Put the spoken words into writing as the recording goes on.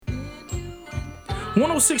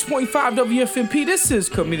106.5 WFMP, this is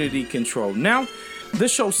Community Control. Now, the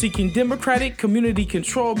show seeking democratic,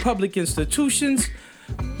 community-controlled public institutions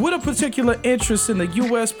with a particular interest in the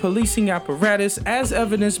U.S. policing apparatus as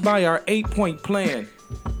evidenced by our 8-point plan.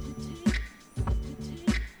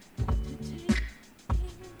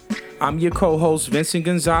 I'm your co-host, Vincent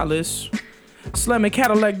Gonzalez. Slamming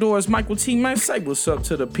Cadillac doors, Michael T. Man, say what's up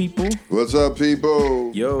to the people. What's up,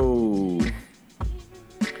 people? Yo.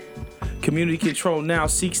 Community Control now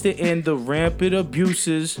seeks to end the rampant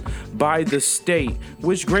abuses by the state,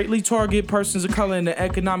 which greatly target persons of color and the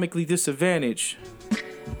economically disadvantaged.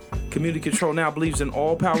 Community Control now believes in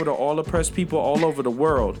all power to all oppressed people all over the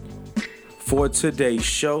world. For today's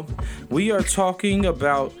show, we are talking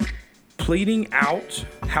about pleading out,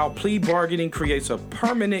 how plea bargaining creates a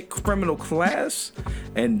permanent criminal class,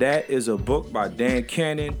 and that is a book by Dan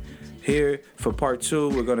Cannon. Here for part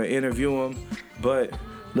 2, we're going to interview him, but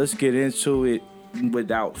let's get into it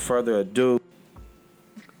without further ado.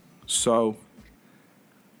 So,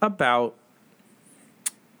 about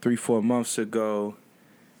 3-4 months ago,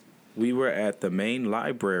 we were at the main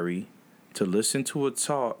library to listen to a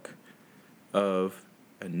talk of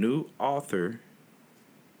a new author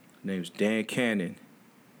named Dan Cannon.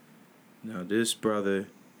 Now, this brother,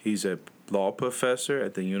 he's a law professor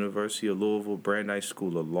at the University of Louisville Brandeis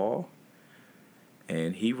School of Law.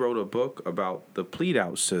 And he wrote a book about the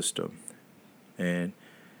plead-out system. And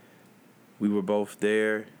we were both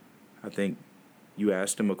there. I think you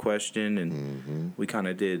asked him a question, and we kind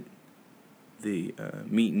of did the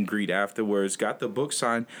meet and greet afterwards. Got the book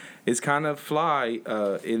signed. It's kind of fly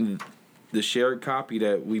in the shared copy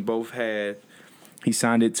that we both had. He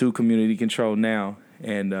signed it to Community Control now.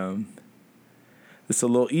 And it's a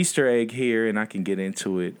little Easter egg here, and I can get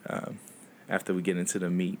into it after we get into the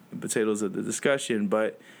meat and potatoes of the discussion,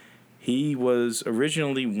 but he was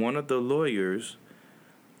originally one of the lawyers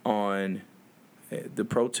on the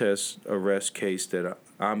protest arrest case that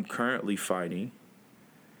I'm currently fighting.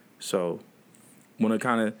 So, want to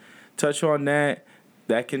kind of touch on that.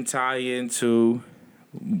 That can tie into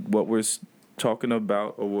what we're talking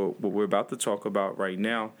about, or what we're about to talk about right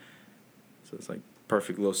now. So it's like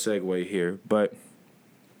perfect little segue here, but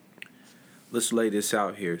let's lay this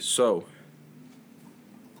out here. So,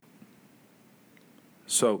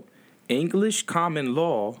 English common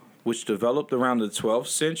law, which developed around the 12th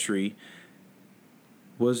century,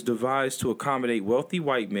 was devised to accommodate wealthy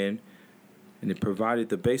white men, and it provided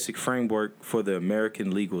the basic framework for the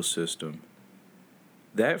American legal system.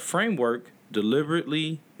 That framework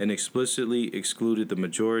deliberately and explicitly excluded the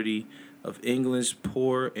majority of England's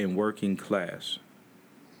poor and working class.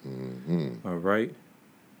 All right?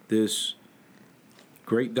 This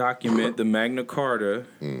great document, the Magna Carta,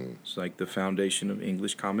 it's like the foundation of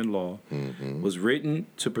English common law, was written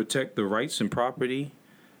to protect the rights and property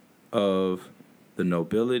of the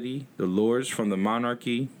nobility, the lords from the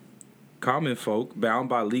monarchy. Common folk, bound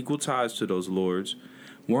by legal ties to those lords,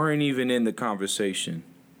 weren't even in the conversation.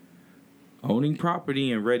 Owning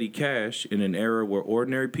property and ready cash in an era where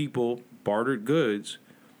ordinary people bartered goods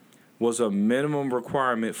was a minimum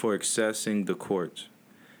requirement for accessing the courts.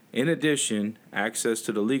 In addition, access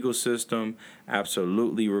to the legal system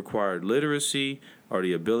absolutely required literacy or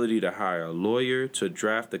the ability to hire a lawyer to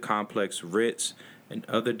draft the complex writs and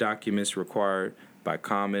other documents required by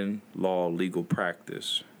common law legal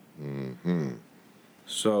practice.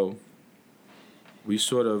 So, we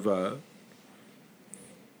sort of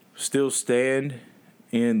still stand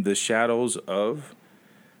in the shadows of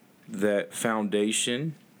that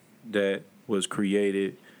foundation that was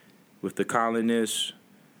created with the colonists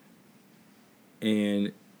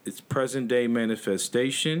and its present-day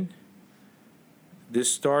manifestation.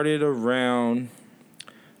 This started around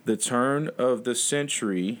the turn of the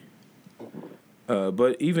century,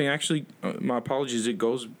 but even actually, my apologies, it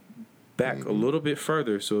goes back a little bit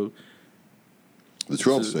further. So, the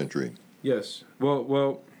 12th century. Yes.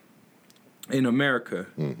 Well, in America,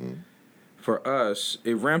 for us,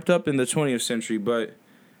 it ramped up in the 20th century, but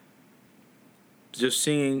just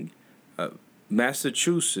seeing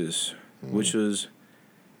Massachusetts, which was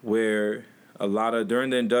where a lot of,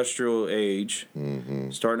 during the industrial age,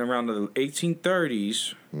 starting around the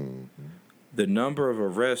 1830s, the number of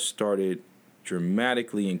arrests started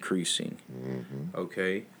dramatically increasing.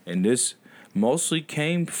 Okay? And this mostly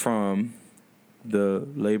came from the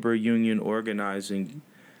labor union organizing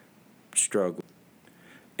struggle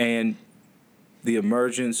and the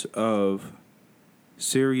emergence of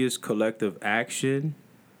serious collective action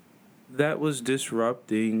that was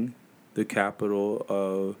disrupting the capital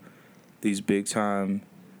of these big-time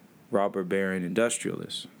robber baron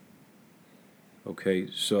industrialists. Okay,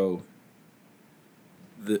 so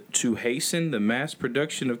to hasten the mass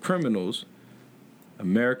production of criminals,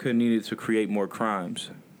 America needed to create more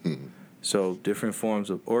crimes. So different forms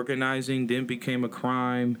of organizing then became a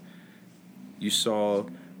crime. You saw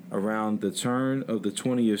around the turn of the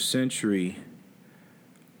 20th century,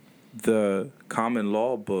 the common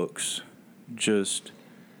law books just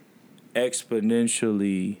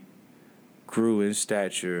exponentially grew in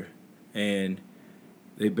stature, and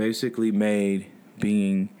they basically made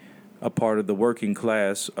being a part of the working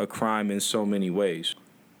class a crime in so many ways.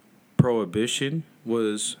 Prohibition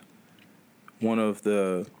was one of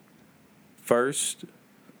the first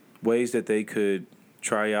ways that they could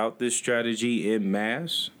try out this strategy en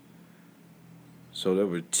masse. So there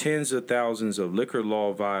were tens of thousands of liquor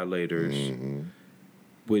law violators,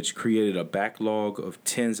 which created a backlog of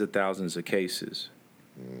tens of thousands of cases.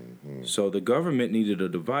 So the government needed a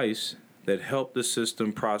device that helped the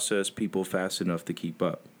system process people fast enough to keep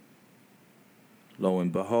up. Lo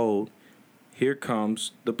and behold, here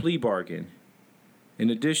comes the plea bargain. In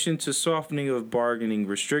addition to softening of bargaining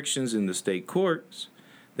restrictions in the state courts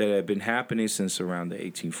that had been happening since around the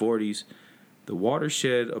 1840s, the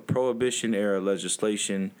watershed of Prohibition-era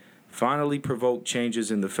legislation finally provoked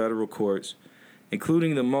changes in the federal courts,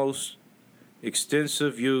 including the most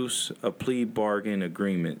extensive use of plea bargain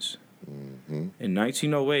agreements. In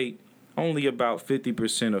 1908, only about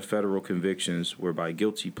 50% of federal convictions were by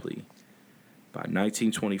guilty plea. By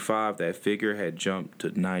 1925, that figure had jumped to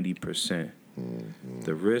 90%.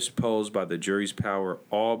 The risk posed by the jury's power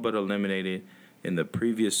all but eliminated in the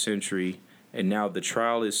previous century, and now the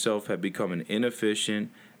trial itself had become an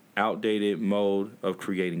inefficient, outdated mode of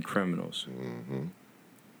creating criminals.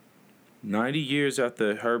 90 years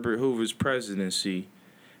after Herbert Hoover's presidency,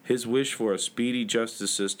 his wish for a speedy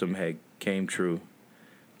justice system had came true.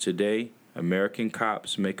 Today, American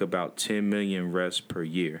cops make about 10 million arrests per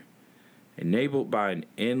year. Enabled by an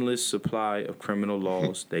endless supply of criminal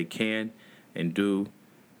laws, they can and do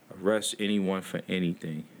arrest anyone for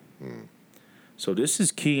anything. So this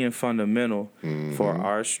is key and fundamental for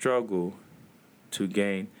our struggle to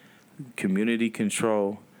gain community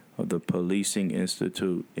control of the policing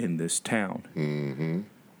institute in this town.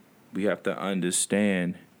 We have to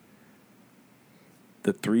understand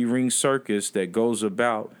the three-ring circus that goes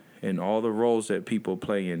about and all the roles that people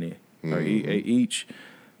play in it. Or each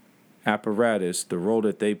apparatus, the role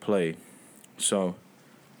that they play. So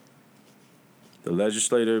the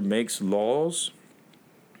legislator makes laws,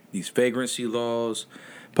 these vagrancy laws,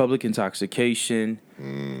 public intoxication,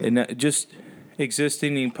 and that just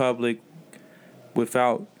existing in public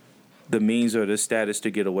without the means or the status to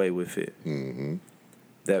get away with it.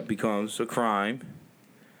 That becomes a crime.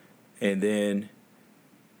 And then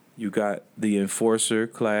you got the enforcer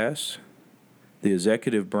class, the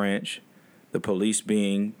executive branch, the police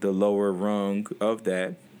being the lower rung of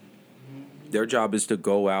that. Their job is to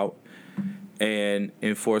go out and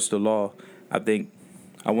enforce the law. I think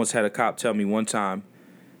I once had a cop tell me one time,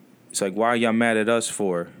 it's like, why are y'all mad at us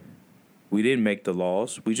for? We didn't make the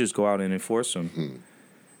laws. We just go out and enforce them.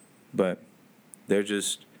 But they're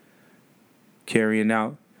just carrying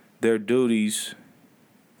out their duties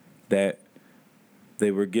that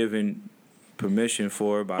they were given permission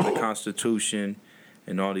for by the Constitution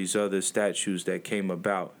and all these other statutes that came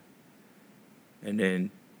about. And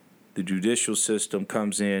then the judicial system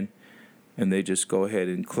comes in and they just go ahead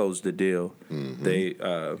and close the deal. They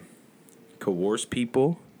coerce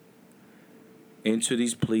people into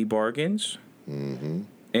these plea bargains.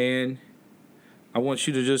 And I want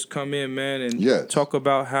you to just come in, man, and talk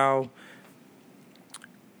about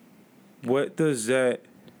what does that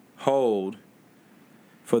hold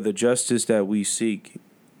for the justice that we seek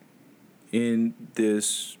in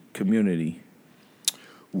this community?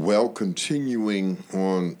 Well, continuing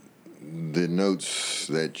on the notes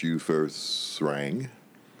that you first rang,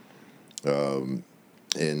 in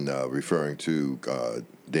referring to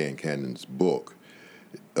Dan Cannon's book,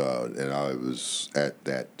 and I was at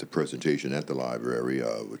the presentation at the library,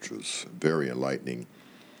 which was very enlightening.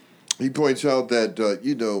 He points out that,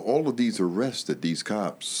 all of these arrests that these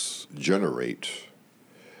cops generate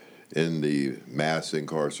in the mass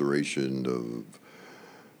incarceration of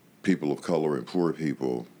people of color and poor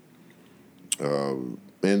people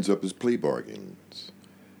ends up as plea bargains.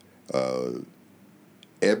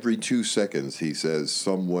 Every 2 seconds, he says,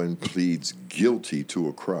 someone pleads guilty to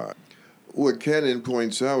a crime. What Cannon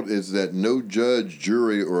points out is that no judge,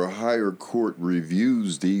 jury, or a higher court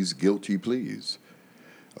reviews these guilty pleas.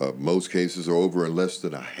 Most cases are over in less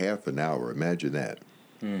than a half an hour. Imagine that.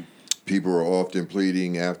 People are often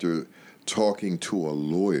pleading after talking to a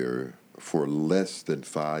lawyer for less than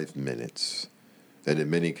 5 minutes. and in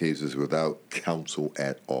many cases without counsel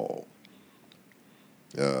at all.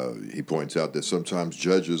 He points out that sometimes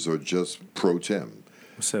judges are just pro tem.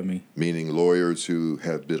 What's that mean? Meaning lawyers who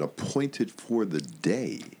have been appointed for the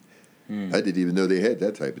day. I didn't even know they had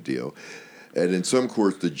that type of deal. And in some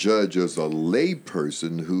courts, the judge is a lay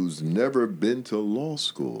person who's never been to law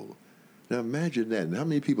school. Now imagine that. And how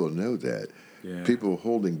many people know that? Yeah. People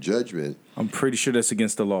holding judgment. I'm pretty sure that's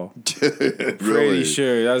against the law. Really? Pretty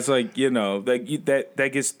sure. That's like, that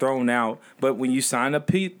gets thrown out. But when you sign a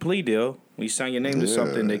plea deal, when you sign your name to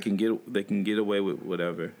something, they can get away with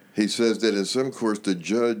whatever. He says that in some courts, the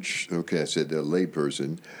judge, I said they're a lay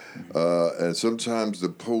person, and sometimes the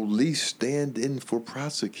police stand in for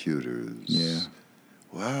prosecutors. Yeah.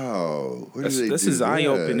 Wow. This is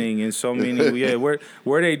eye-opening in so many,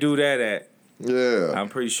 where they do that at. Yeah. I'm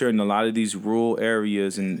pretty sure in a lot of these rural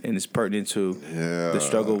areas, and it's pertinent to the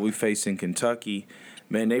struggle we face in Kentucky,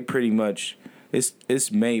 man, they pretty much,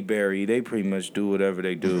 it's Mayberry. They pretty much do whatever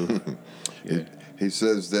they do. Yeah. He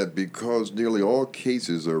says that because nearly all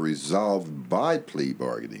cases are resolved by plea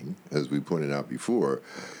bargaining, as we pointed out before,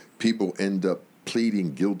 people end up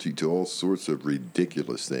pleading guilty to all sorts of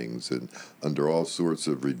ridiculous things and under all sorts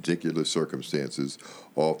of ridiculous circumstances,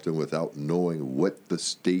 often without knowing what the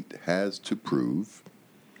state has to prove,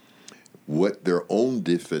 what their own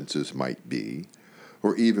defenses might be,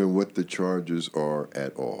 or even what the charges are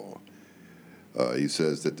at all. He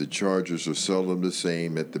says that the charges are seldom the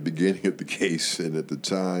same at the beginning of the case and at the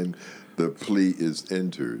time the plea is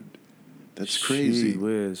entered. That's crazy. Gee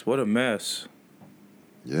whiz, what a mess.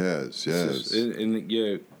 Yes. And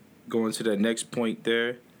going to that next point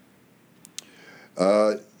there.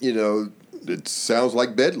 It sounds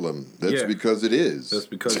like bedlam. That's because it is. That's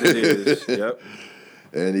because it is. Yep.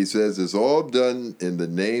 And he says it's all done in the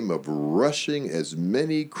name of rushing as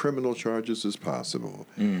many criminal charges as possible.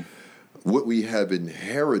 What we have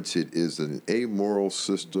inherited is an amoral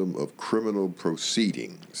system of criminal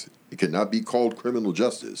proceedings. It cannot be called criminal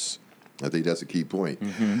justice. I think that's a key point.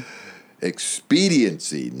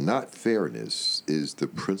 Expediency, not fairness, is the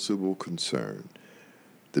principal concern.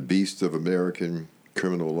 The beast of American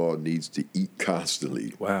criminal law needs to eat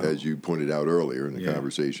constantly, as you pointed out earlier in the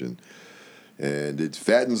conversation. And it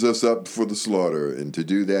fattens us up for the slaughter. And to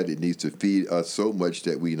do that, it needs to feed us so much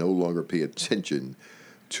that we no longer pay attention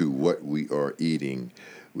to what we are eating.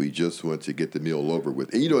 We just want to get the meal over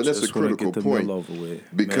with. And, that's a critical point.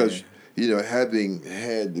 Because, having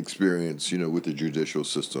had experience, with the judicial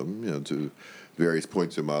system, to various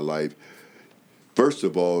points in my life, first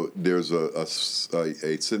of all, there's a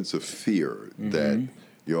sense of fear that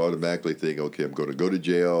you automatically think, okay, I'm going to go to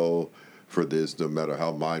jail for this, no matter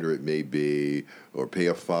how minor it may be, or pay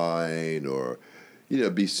a fine, or,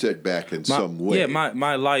 be set back in some way. Yeah,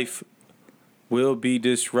 my life will be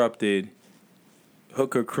disrupted,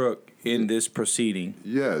 hook or crook, in this proceeding.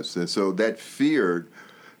 Yes, and so that fear,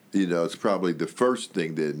 is probably the first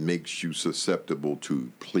thing that makes you susceptible to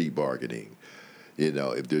plea bargaining.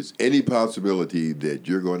 If there's any possibility that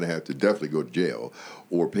you're going to have to definitely go to jail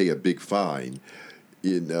or pay a big fine,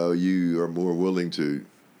 you are more willing to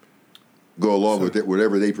go along with it,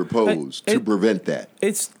 whatever they propose to prevent that.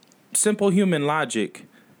 It's simple human logic.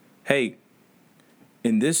 Hey,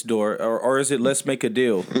 in this door, or is it let's make a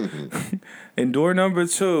deal? In door number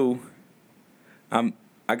 2, I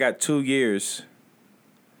got 2 years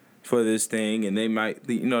for this thing, and they might,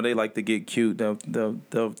 they like to get cute.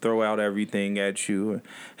 They'll throw out everything at you.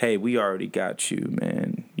 Hey, we already got you,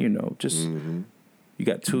 man. You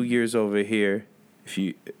got 2 years over here. If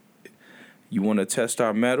you want to test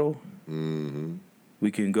our mettle, we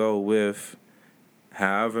can go with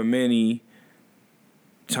however many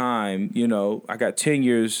time. I got 10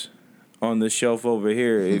 years on the shelf over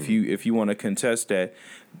here. If you want to contest that,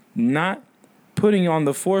 not putting on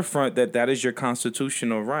the forefront that is your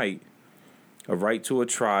constitutional right, a right to a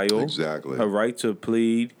trial, exactly, a right to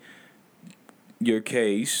plead your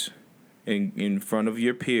case in front of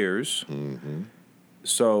your peers.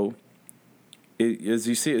 So, as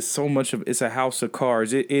you see, it's so much of it's a house of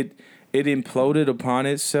cards. It imploded upon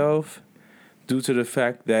itself due to the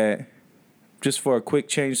fact that, just for a quick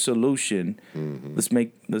change solution, let's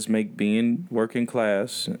make being working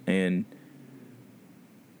class, and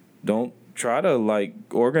don't try to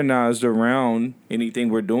organize around anything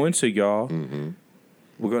we're doing to y'all.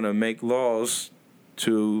 We're gonna make laws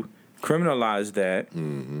to criminalize that,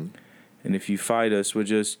 and if you fight us,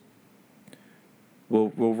 we'll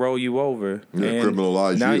roll you over.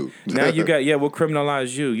 Criminalize you. Now you got we'll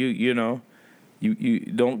criminalize you. You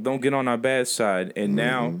don't get on our bad side, and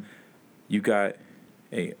now you got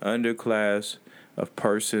a underclass of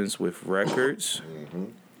persons with records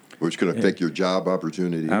which can affect your job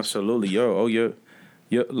opportunities. Absolutely, your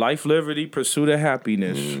life, liberty, pursuit of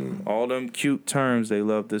happiness. All them cute terms they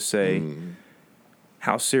love to say.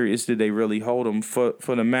 How serious did they really hold them for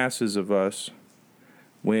the masses of us?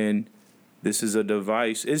 When this is a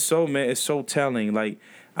device, it's so telling. Like,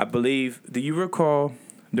 I believe, do you recall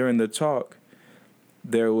during the talk,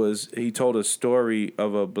 he told a story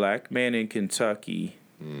of a black man in Kentucky.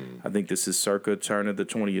 I think this is circa turn of the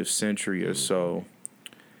 20th century or so.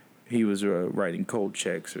 He was writing cold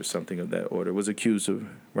checks or something of that order, was accused of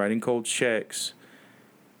writing cold checks.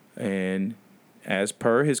 And as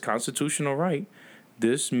per his constitutional right,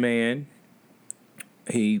 this man,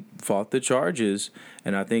 he fought the charges,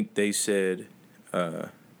 and I think they said it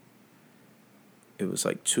was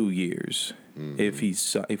like 2 years if he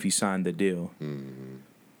signed the deal.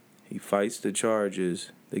 He fights the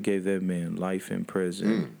charges. They gave that man life in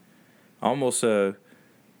prison. It's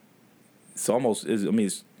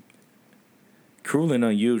cruel and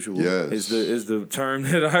unusual. Yes. is the term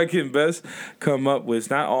that I can best come up with. It's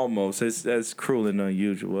not almost. That's cruel and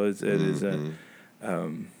unusual.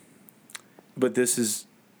 But this is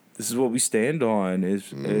what we stand on.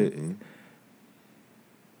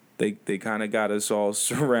 They kind of got us all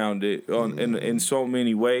surrounded in so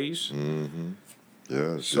many ways.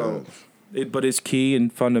 Yes. So, but it's key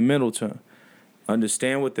and fundamental to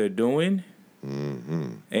understand what they're doing,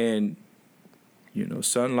 and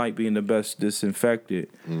sunlight being the best disinfectant.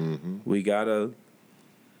 We gotta,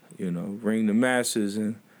 ring the masses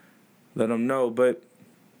and let them know. But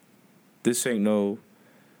this ain't no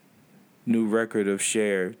new record of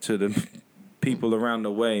Cher to the people around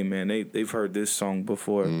the way, man. They've heard this song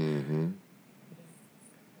before.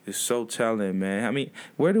 It's so telling, man. I mean,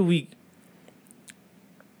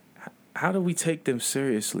 how do we take them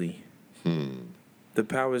seriously? The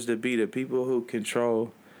powers that be, the people who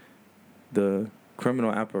control the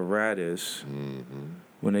criminal apparatus,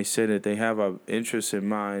 when they say that they have our interests in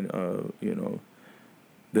mind,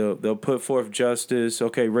 they'll put forth justice.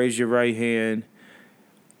 Okay, raise your right hand.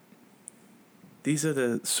 These are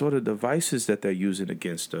the sort of devices that they're using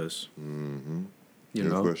against us.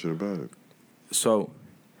 No question about it. So,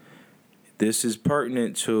 this is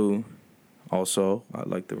pertinent to, also, I'd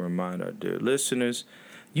like to remind our dear listeners,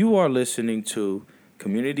 you are listening to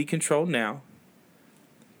Community Control Now.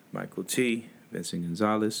 Michael T., Vincent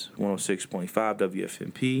Gonzalez, 106.5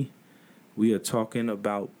 WFMP. We are talking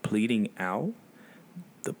about pleading out,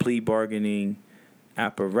 the plea bargaining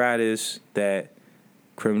apparatus that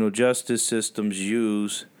criminal justice systems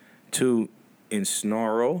use to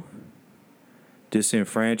ensnarl,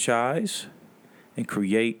 disenfranchise, and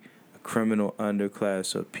create a criminal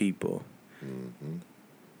underclass of people.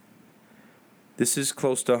 This is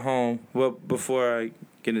close to home. Well, before I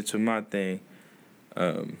get into my thing,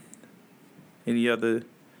 any other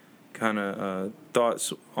kind of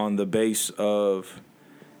thoughts on the base of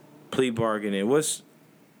plea bargaining? What's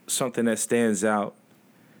something that stands out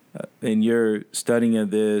in your studying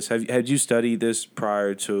of this? Had you studied this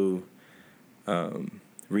prior to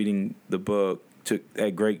reading the book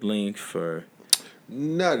at great length? For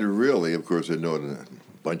Not really. Of course, I know a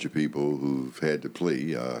bunch of people who've had to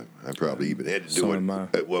plea. I probably even had to do it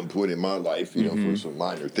at one point in my life, for some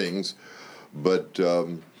minor things. But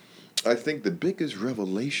I think the biggest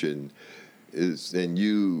revelation is, and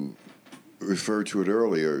you referred to it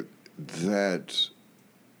earlier, that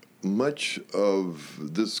much of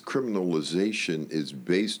this criminalization is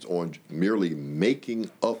based on merely making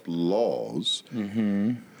up laws,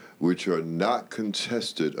 which are not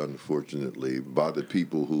contested, unfortunately, by the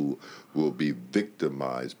people who will be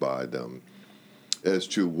victimized by them, as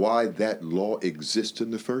to why that law exists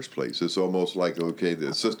in the first place. It's almost like, okay,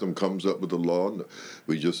 the system comes up with a law,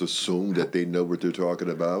 we just assume that they know what they're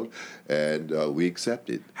talking about, and we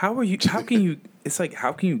accept it. How can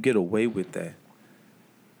you get away with that?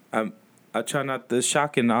 I try not to,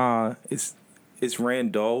 shock and awe, it's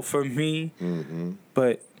Randall for me,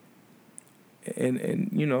 but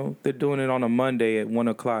and they're doing it on a Monday at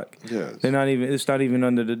 1:00. Yes. It's not even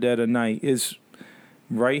under the dead of night. It's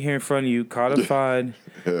right here in front of you, codified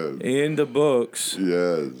in the books.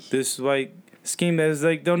 Yes. This scheme that is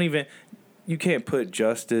you can't put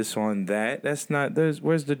justice on that. That's not,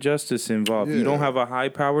 where's the justice involved? Yeah. You don't have a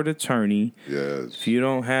high-powered attorney. Yes. If you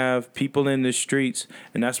don't have people in the streets,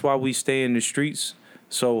 and that's why we stay in the streets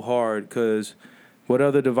so hard, because what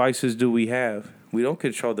other devices do we have? We don't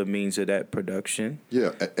control the means of that production.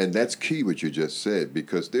 Yeah, and that's key what you just said,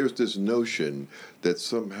 because there's this notion that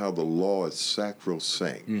somehow the law is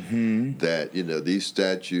sacrosanct, that, these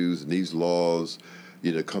statutes and these laws,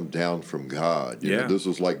 come down from God. You Yeah. know, this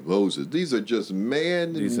was like Moses. These are just These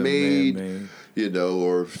are man-made, man-made.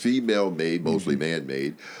 or female-made, mostly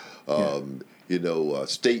man-made, Yeah.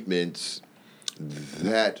 statements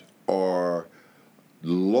that are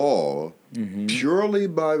law Mm-hmm. purely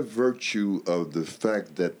by virtue of the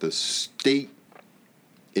fact that the state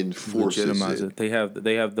enforces Legitimize it. it.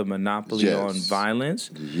 They have the monopoly Yes. on violence.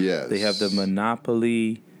 Yes. They have the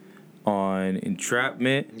monopoly on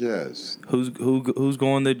entrapment. Yes. Who's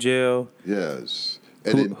going to jail? Yes.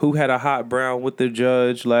 And Who had a hot brown with the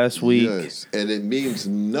judge last week? Yes, and it means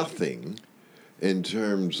nothing in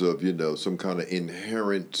terms of some kind of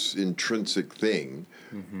intrinsic thing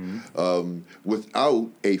without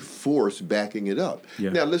a force backing it up. Yeah.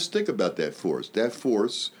 Now let's think about that force. That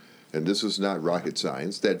force, and this is not rocket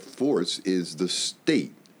science. That force is the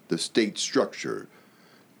state structure.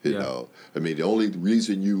 You Yeah. know, I mean, the only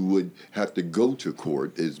reason you would have to go to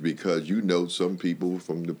court is because some people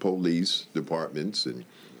from the police departments and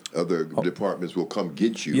other departments will come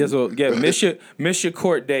get you. Yes, miss your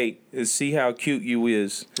court date and see how cute you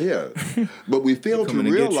is. Yeah, but we fail to coming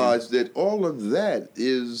to get you. realize that all of that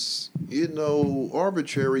is,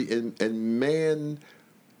 arbitrary and man,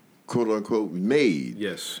 quote unquote, made.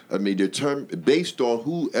 Yes. I mean, based on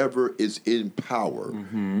whoever is in power.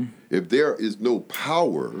 Mm-hmm. If there is no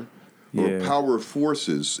power or Yeah. power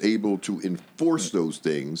forces able to enforce those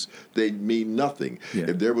things, they mean nothing. Yeah.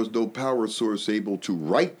 If there was no power source able to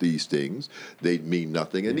write these things, they'd mean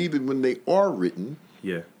nothing. And even when they are written,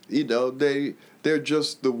 Yeah. they're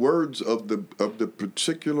just the words of the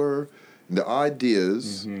particular the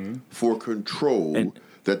ideas for control And-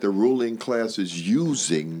 that the ruling class is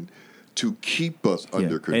using to keep us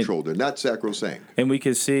under And- control. They're not sacrosanct. And we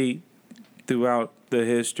can see throughout the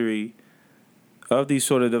history of these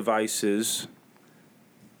sort of devices,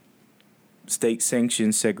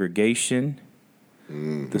 state-sanctioned segregation,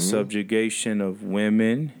 the subjugation of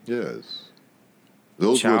women, Yes.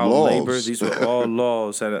 Those child were laws. labor. These were all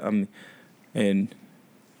laws. And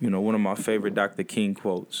one of my favorite Dr. King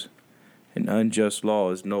quotes: "An unjust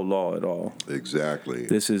law is no law at all." Exactly.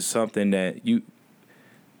 This is something that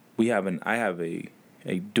I have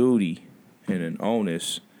a duty and an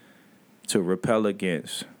onus to repel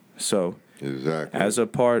against. So, Exactly. as a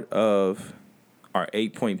part of our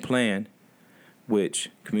 8-point plan, which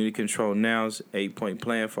Community Control Now's 8-point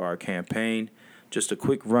plan for our campaign, just a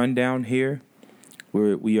quick rundown here,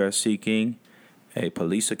 where we are seeking a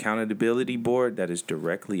police accountability board that is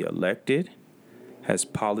directly elected, has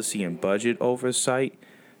policy and budget oversight,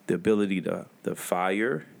 the ability to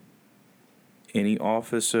fire any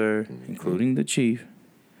officer, including the chief,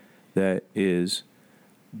 that is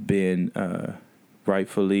been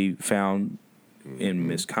rightfully found in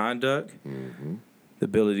misconduct, the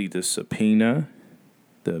ability to subpoena,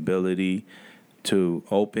 the ability to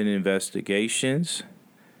open investigations,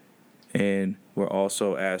 and we're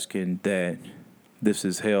also asking that this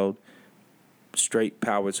is held straight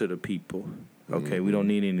power to the people. Okay, we don't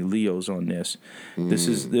need any Leos on this. This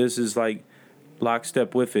is like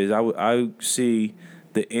lockstep with it. I see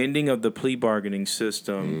the ending of the plea bargaining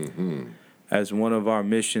system as one of our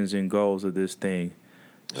missions and goals of this thing.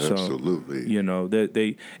 Absolutely. So,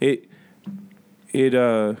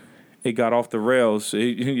 it got off the rails.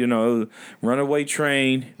 Runaway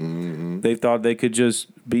train. They thought they could just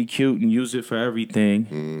be cute and use it for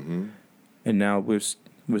everything. And now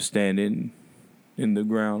we're standing in the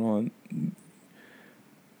ground on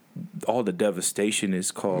all the devastation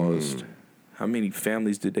it's caused. How many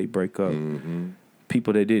families did they break up?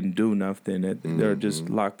 People that didn't do nothing, that they're just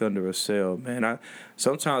locked under a cell. Man, I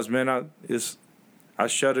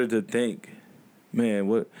shudder to think, man,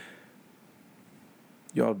 what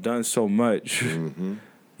y'all done so much.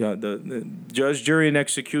 Y'all, the judge, jury, and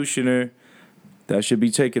executioner, that should be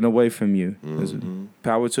taken away from you.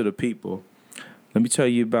 Power to the people. Let me tell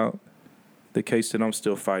you about the case that I'm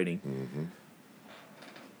still fighting.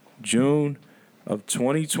 June of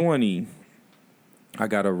 2020, I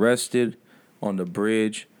got arrested on the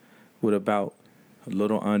bridge with about a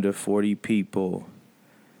little under 40 people.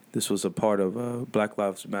 This was a part of a Black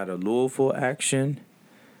Lives Matter Louisville action,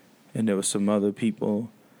 and there were some other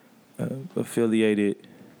people affiliated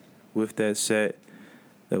with that set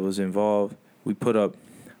that was involved. We put up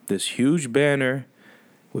this huge banner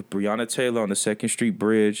with Breonna Taylor on the 2nd Street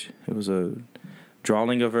Bridge. It was a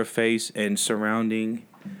drawing of her face, and surrounding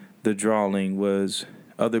the drawing was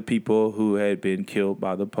other people who had been killed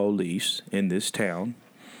by the police in this town,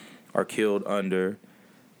 are killed under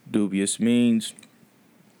dubious means.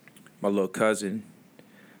 My little cousin,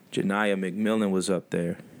 Janiyah McMillan, was up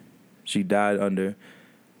there. She died under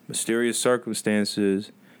mysterious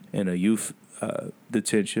circumstances in a youth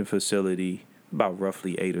detention facility about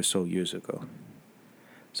roughly 8 or so years ago.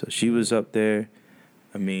 So she was up there.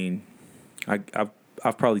 I mean,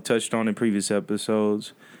 I've probably touched on in previous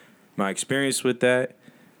episodes my experience with that.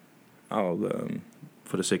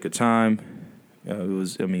 For the sake of time,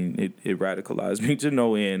 it radicalized me to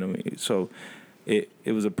no end. I mean, so it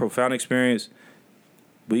was a profound experience.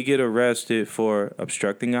 We get arrested for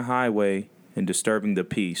obstructing a highway and disturbing the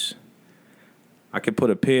peace. I could put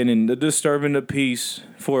a pin in the disturbing the peace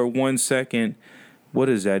for 1 second. What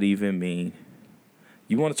does that even mean?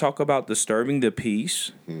 You want to talk about disturbing the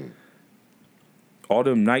peace? All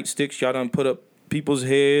them nightsticks y'all done put up people's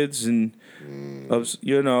heads and,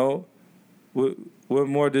 what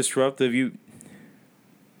more disruptive?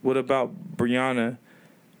 What about Breonna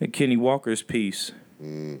and Kenny Walker's peace?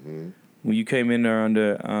 When you came in there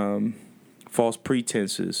under false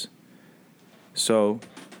pretenses. So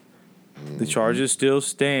the charges still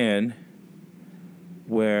stand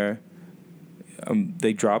where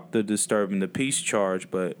they dropped the disturbing the peace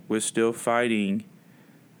charge, but we're still fighting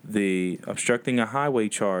the obstructing a highway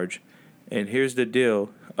charge. And here's the deal.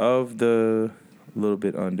 Of the little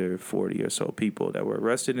bit under 40 or so people that were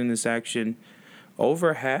arrested in this action,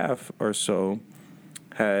 over half or so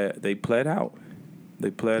they pled out.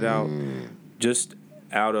 They pled out just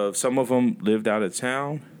out of, some of them lived out of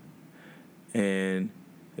town, and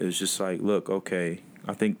it was just like, look, okay,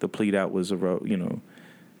 I think the plead out was a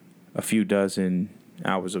few dozen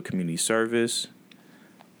hours of community service.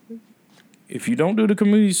 If you don't do the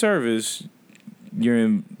community service, you're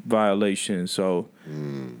in violation. So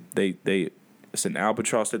they it's an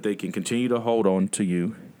albatross that they can continue to hold on to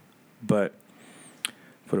you. But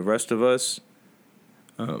for the rest of us,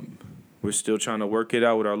 we're still trying to work it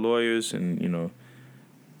out with our lawyers, and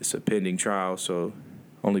it's a pending trial. So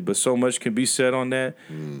but so much can be said on that.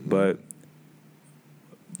 But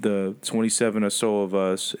the 27 or so of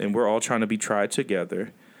us, and we're all trying to be tried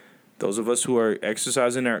together. Those of us who are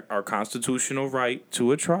exercising our constitutional right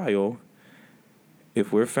to a trial,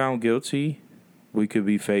 if we're found guilty, we could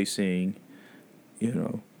be facing,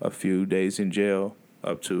 a few days in jail,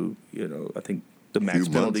 up to, I think the max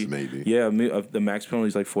penalty. Months, maybe. Yeah, the max penalty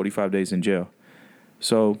is like 45 days in jail.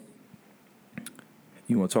 So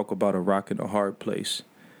you want to talk about a rock and a hard place.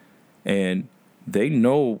 And they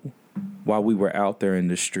know why we were out there in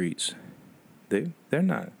the streets. They're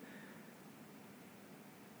not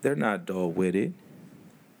dull-witted.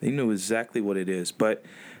 They knew exactly what it is. But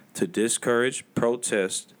to discourage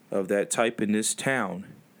protest of that type in this town,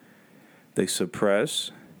 they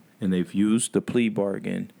suppress, and they've used the plea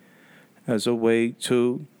bargain as a way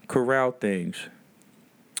to corral things.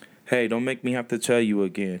 Hey, don't make me have to tell you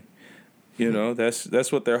again.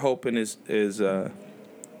 That's what they're hoping is going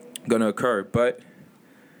to occur. But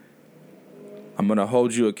I'm going to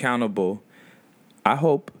hold you accountable. I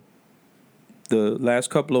hope the last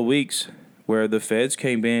couple of weeks where the feds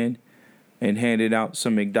came in and handed out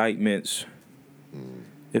some indictments,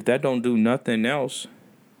 if that don't do nothing else,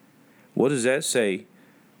 what does that say?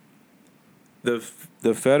 The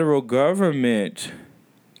federal government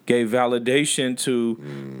gave validation to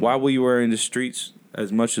why we were in the streets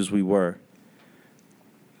as much as we were.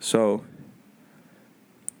 So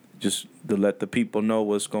just to let the people know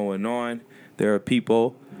what's going on, there are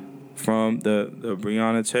people from the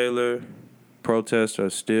Breonna Taylor protests are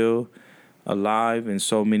still alive in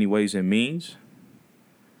so many ways and means.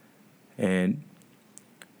 And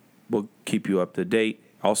we'll keep you up to date.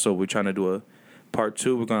 Also, we're trying to do a part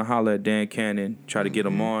 2. We're going to holler at Dan Cannon, try to get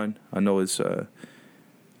him on. I know it's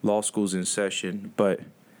law school's in session, but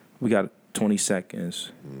we got 20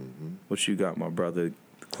 seconds. What you got, my brother, to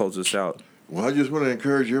close us out? Well, I just want to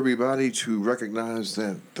encourage everybody to recognize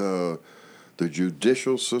that the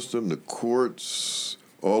judicial system, the courts,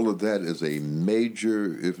 all of that is a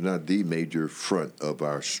major, if not the major, front of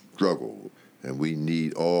our struggle. And we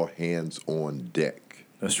need all hands on deck.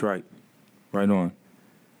 That's right. Right on.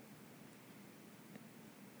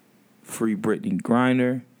 Free Brittany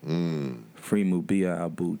Griner. Free Mubia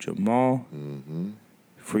Abu-Jamal.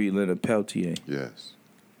 Free Leonard Peltier. Yes.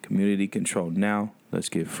 Community control now. Let's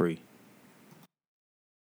get free.